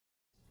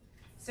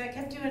So I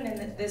kept doing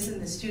this in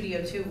the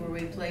studio too, where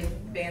we played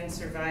band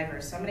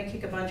Survivor. So I'm gonna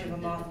kick a bunch of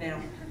them off now,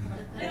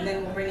 and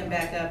then we'll bring them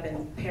back up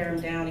and pare them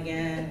down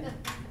again.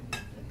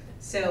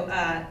 So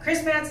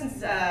Chris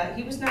Madsen's,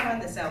 he was not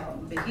on this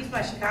album, but he's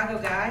my Chicago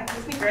guy.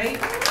 Isn't he great?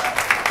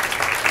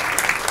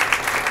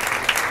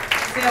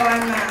 So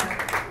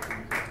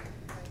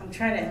I'm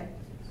trying to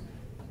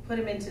put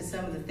him into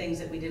some of the things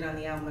that we did on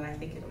the album, and I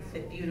think it'll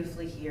fit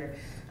beautifully here.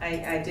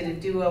 I did a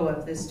duo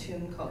of this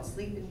tune called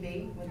Sleepin'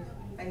 with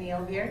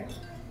Neil here,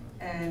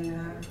 and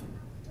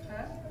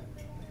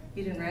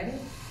you didn't write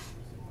it?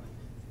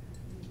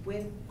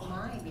 With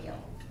my Neil.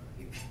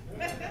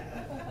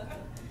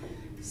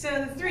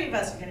 So the three of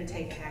us are going to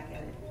take a hack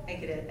at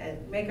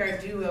it, make our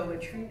duo a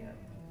trio.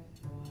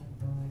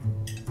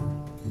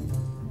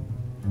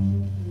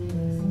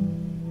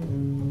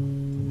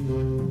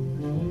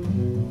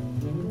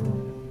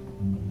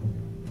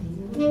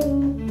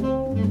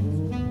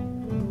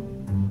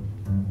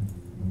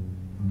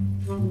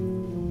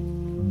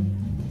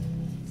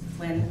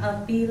 When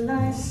a bee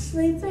lies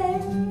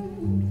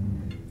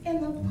sleeping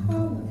in the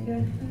palm of your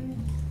hand,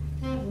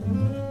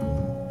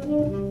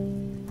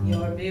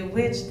 you're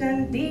bewitched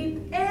and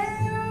deep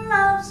in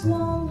love's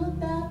long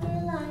looked after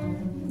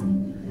land,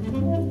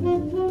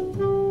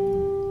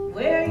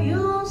 where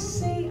you'll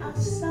see a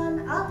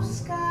sun-up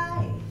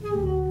sky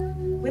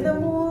with a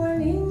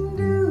morning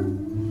dew,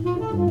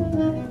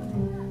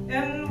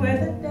 and where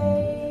the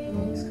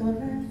days go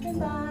laughing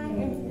by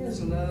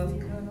as love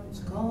comes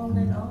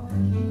calling on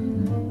you.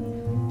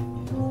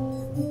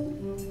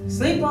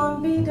 Sleep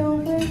on me,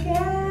 don't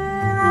forget,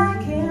 I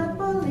can't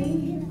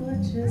believe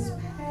what just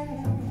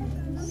passed.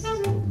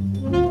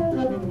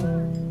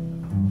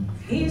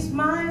 He's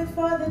mine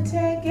for the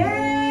taking,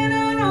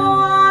 oh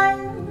no,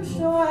 I'm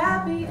so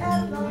happy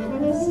at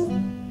last.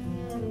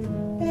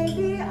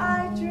 Baby,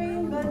 I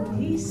dream, but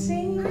he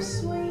seems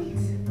sweet,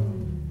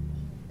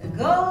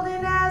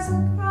 golden as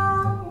a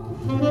crown.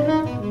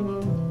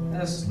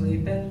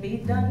 Asleep and be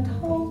done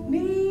told me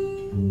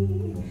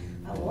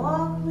I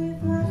walk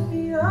with my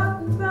feet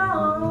up the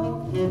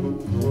ground,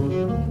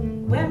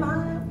 where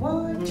my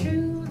one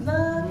true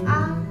love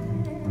I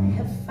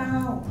have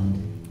found.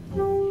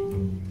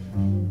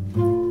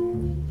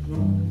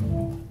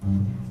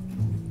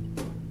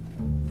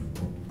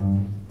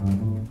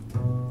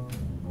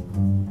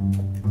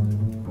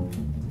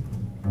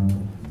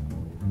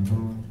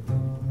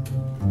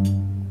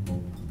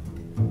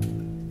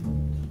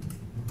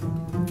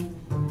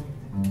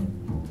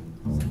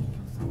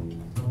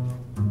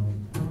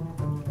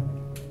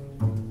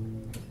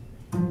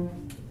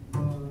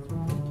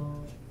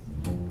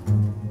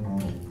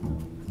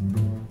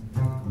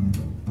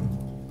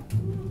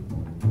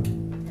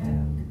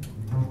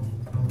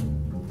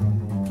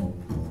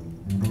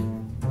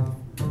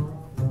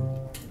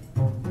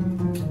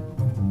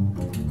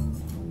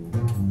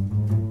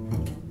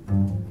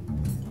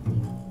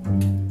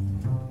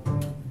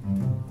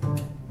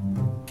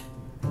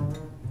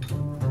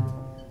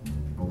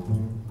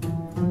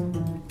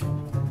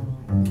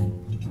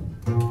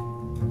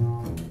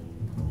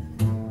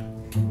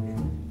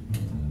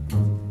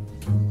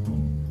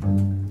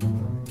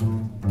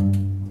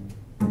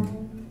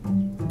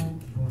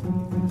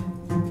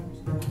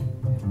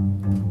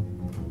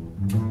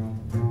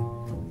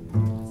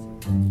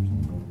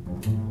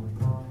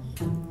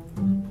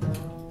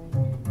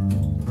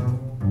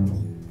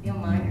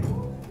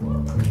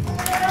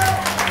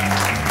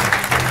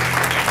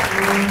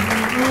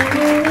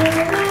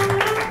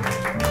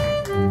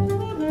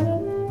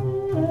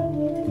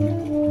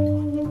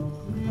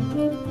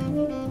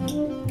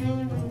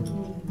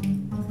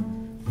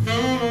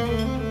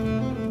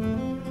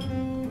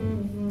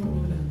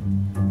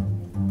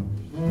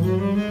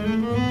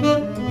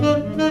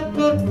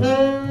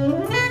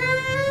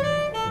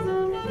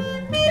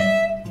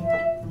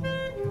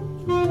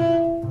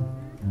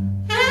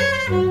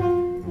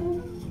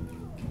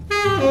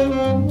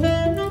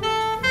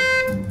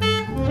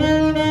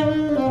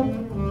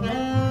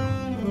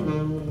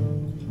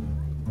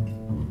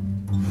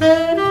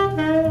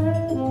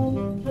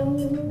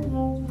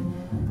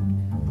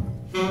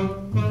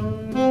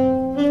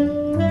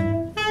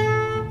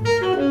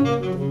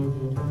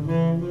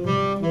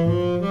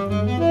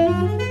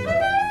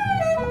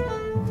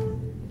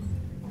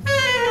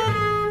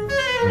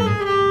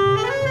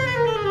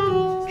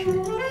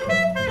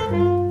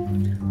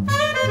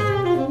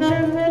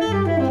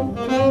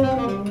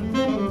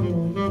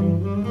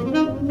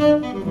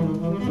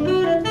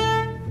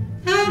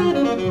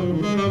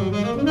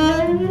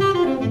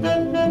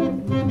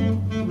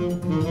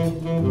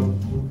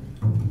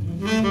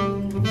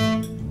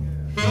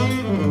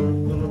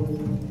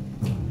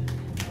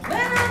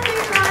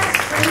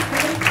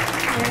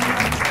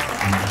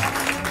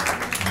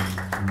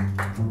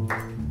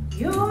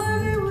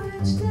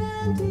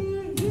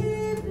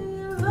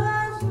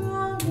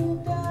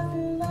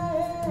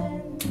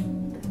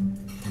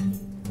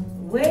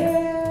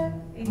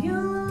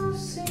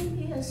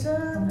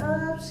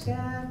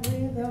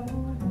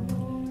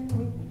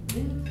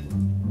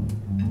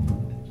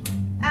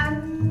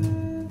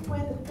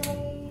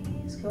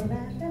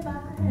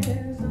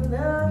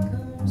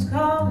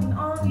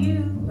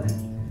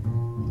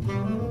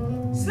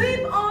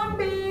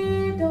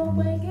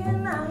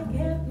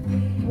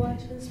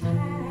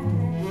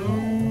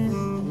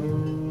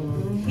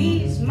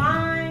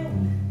 mine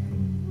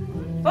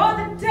for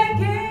the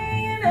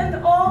taking, and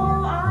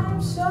oh,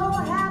 I'm so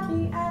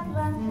happy at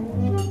last.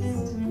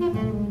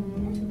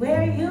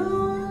 Where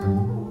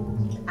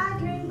you, I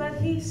dream, but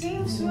he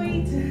seems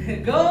sweet,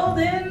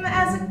 golden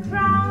as a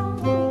crown.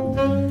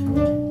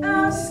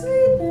 I'll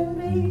sleep and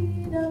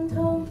read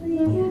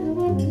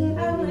untotally.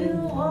 I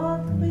will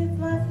walk with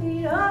my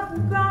feet off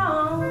the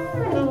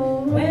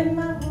ground. When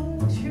my one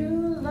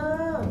true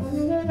love,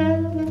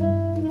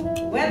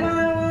 when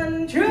my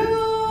one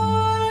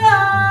true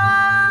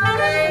love,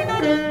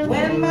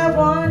 when my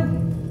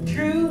one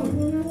true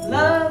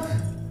love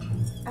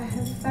I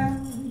have found.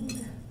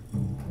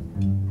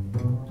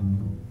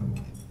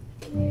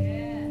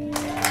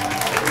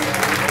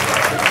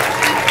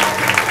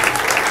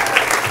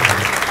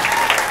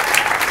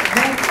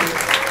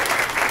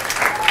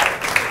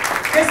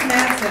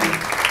 Madsen,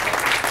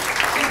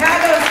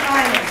 Chicago's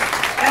finest.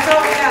 That's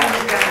all we got in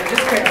Chicago,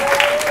 just Chris.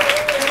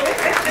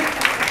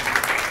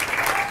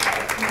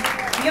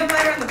 Neil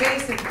Meyer on the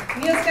bass, and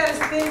Neil's got his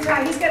thin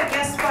tie. He's got a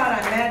guest spot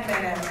on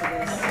Madsen after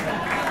this.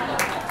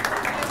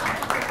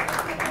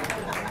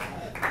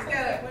 He's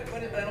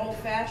got an old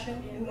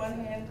fashioned in one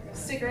hand, a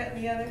cigarette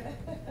in the other,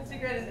 a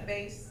cigarette in the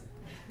bass.